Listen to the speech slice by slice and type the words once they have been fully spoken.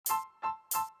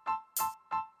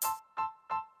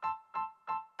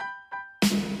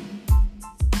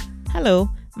Hello,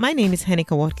 my name is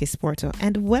Henika Watkins Porto,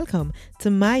 and welcome to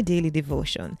My Daily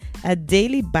Devotion, a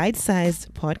daily bite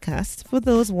sized podcast for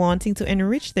those wanting to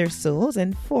enrich their souls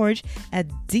and forge a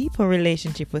deeper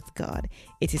relationship with God.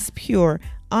 It is pure,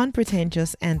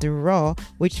 unpretentious, and raw,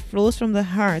 which flows from the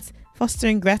heart,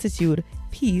 fostering gratitude,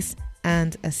 peace,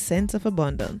 and a sense of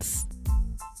abundance.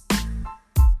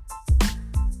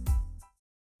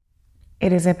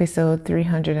 It is episode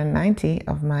 390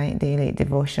 of my daily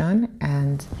devotion,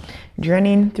 and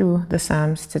journeying through the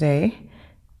Psalms today,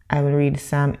 I will read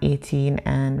Psalm 18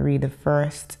 and read the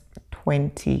first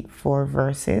 24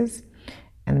 verses,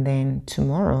 and then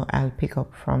tomorrow I'll pick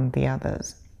up from the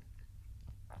others.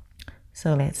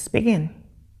 So let's begin.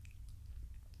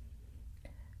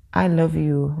 I love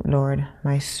you, Lord,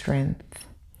 my strength.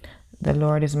 The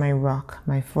Lord is my rock,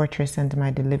 my fortress, and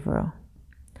my deliverer.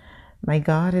 My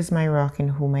God is my rock in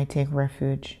whom I take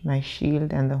refuge, my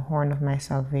shield and the horn of my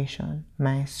salvation,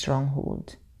 my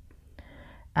stronghold.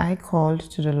 I called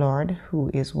to the Lord, who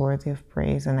is worthy of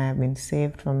praise, and I have been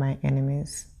saved from my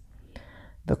enemies.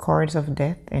 The cords of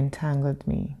death entangled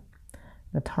me.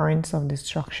 The torrents of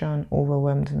destruction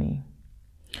overwhelmed me.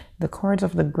 The cords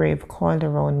of the grave coiled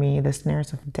around me. The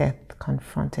snares of death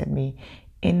confronted me.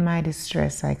 In my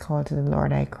distress, I called to the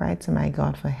Lord. I cried to my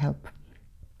God for help.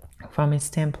 From his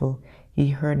temple,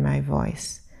 he heard my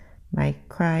voice. My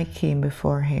cry came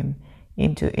before him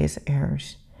into his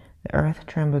ears. The earth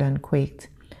trembled and quaked,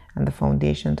 and the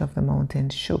foundations of the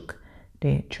mountains shook.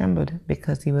 They trembled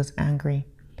because he was angry.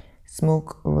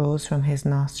 Smoke rose from his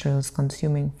nostrils,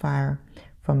 consuming fire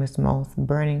from his mouth.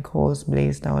 Burning coals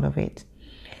blazed out of it.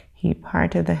 He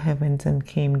parted the heavens and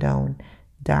came down.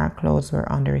 Dark clouds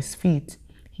were under his feet.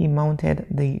 He mounted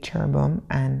the cherubim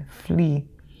and flew.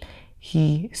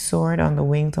 He soared on the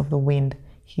wings of the wind.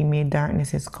 He made darkness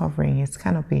his covering, his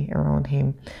canopy around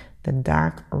him, the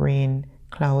dark rain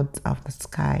clouds of the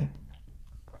sky.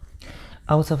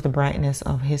 Out of the brightness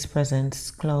of his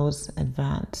presence, clouds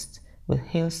advanced with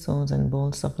hailstones and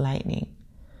bolts of lightning.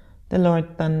 The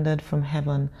Lord thundered from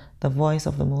heaven. The voice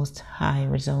of the Most High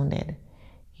resounded.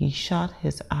 He shot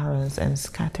his arrows and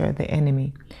scattered the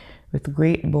enemy. With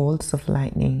great bolts of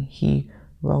lightning, he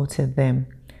routed them.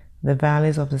 The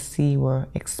valleys of the sea were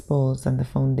exposed, and the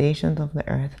foundations of the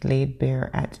earth laid bare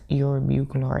at your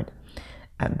rebuke, Lord,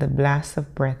 at the blast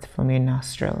of breath from your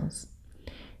nostrils.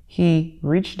 He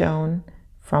reached down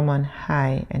from on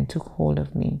high and took hold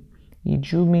of me. He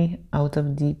drew me out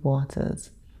of deep waters.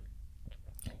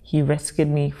 He rescued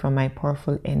me from my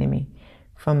powerful enemy,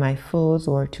 from my foes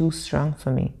who were too strong for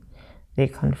me. They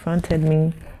confronted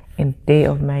me in the day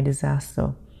of my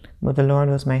disaster, but the Lord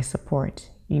was my support.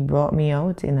 He brought me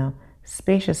out in a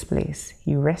spacious place.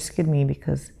 He rescued me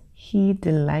because he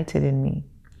delighted in me.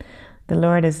 The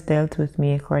Lord has dealt with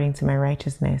me according to my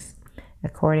righteousness.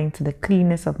 According to the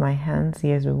cleanness of my hands,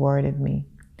 he has rewarded me.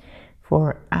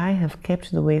 For I have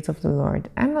kept the ways of the Lord.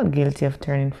 I am not guilty of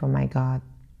turning from my God.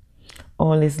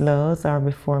 All his laws are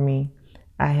before me.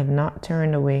 I have not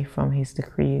turned away from his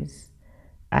decrees.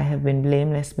 I have been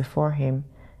blameless before him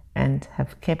and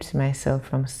have kept myself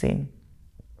from sin.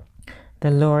 The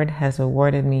Lord has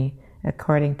rewarded me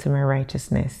according to my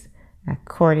righteousness,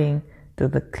 according to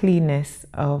the cleanness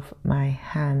of my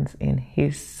hands in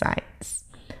his sight.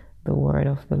 The word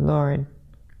of the Lord.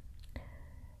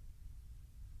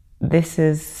 This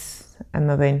is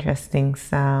another interesting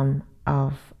psalm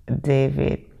of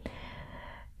David.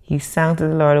 He sang to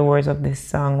the Lord the words of this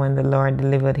song when the Lord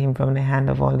delivered him from the hand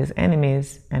of all his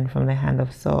enemies and from the hand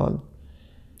of Saul.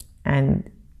 And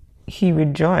he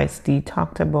rejoiced. He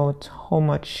talked about how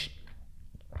much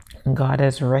God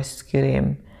has rescued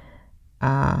him,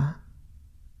 how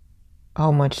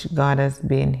much God has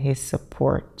been his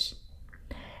support.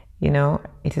 You know,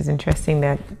 it is interesting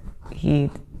that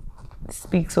he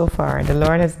speaks so far. The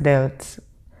Lord has dealt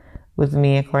with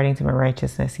me according to my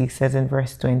righteousness. He says in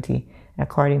verse 20,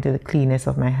 according to the cleanness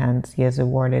of my hands, he has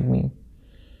rewarded me.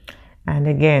 And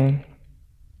again,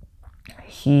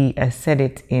 he has said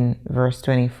it in verse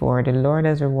 24, the Lord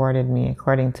has rewarded me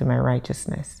according to my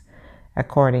righteousness,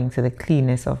 according to the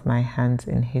cleanness of my hands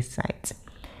in his sight.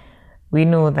 We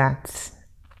know that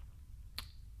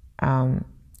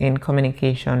in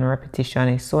communication, repetition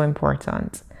is so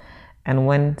important. And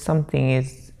when something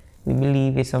is, we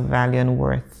believe is of value and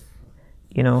worth,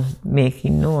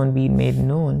 making known, being made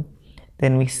known,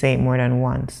 then we say it more than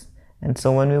once. And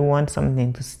so when we want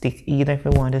something to stick, either if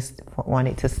we want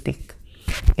it to stick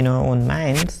in our own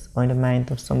minds or in the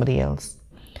mind of somebody else,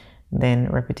 then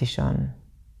repetition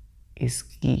is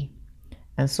key.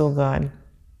 And so, God,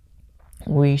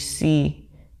 we see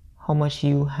how much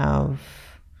you have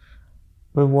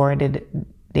rewarded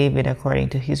David according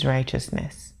to his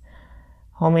righteousness.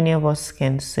 How many of us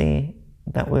can say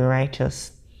that we're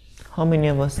righteous? How many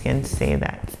of us can say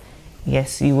that,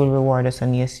 yes, you will reward us,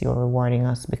 and yes, you're rewarding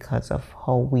us because of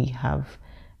how we have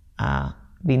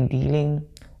been dealing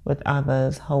with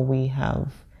others, how we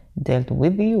have dealt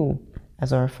with you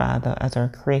as our Father, as our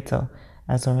Creator,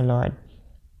 as our Lord.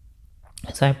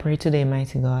 So I pray today,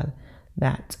 mighty God,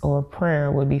 that our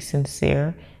prayer will be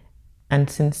sincere, and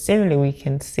sincerely we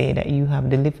can say that you have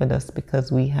delivered us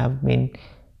because we have been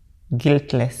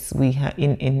guiltless. We have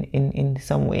in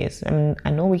some ways. I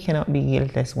know we cannot be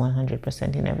guiltless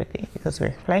 100% in everything because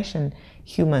we're flesh and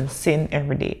humans sin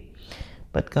every day.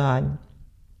 But God,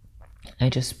 I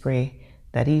just pray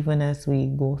that even as we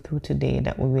go through today,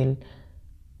 that we will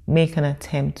make an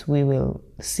attempt, we will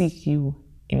seek you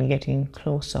in getting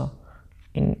closer,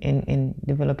 in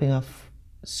developing a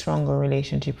stronger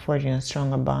relationship, forging a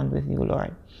stronger bond with you,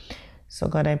 Lord. So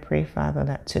God, I pray, Father,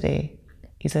 that today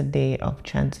is a day of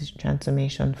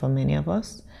transformation for many of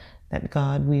us, that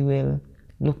God, we will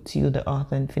look to you, the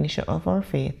author and finisher of our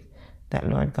faith, that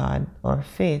Lord God, our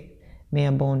faith may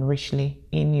abound richly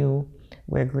in you,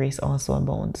 where grace also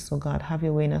abounds. So God, have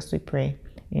your way in us, we pray.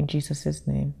 In Jesus'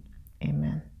 name,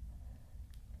 amen.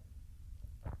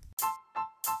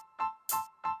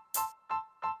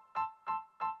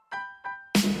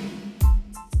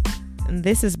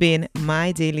 This has been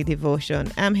my daily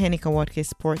devotion. I'm Henika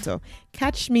Watkins Porto.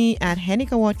 Catch me at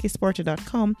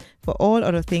henikawatkinsporto.com for all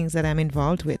other things that I'm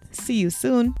involved with. See you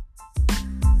soon.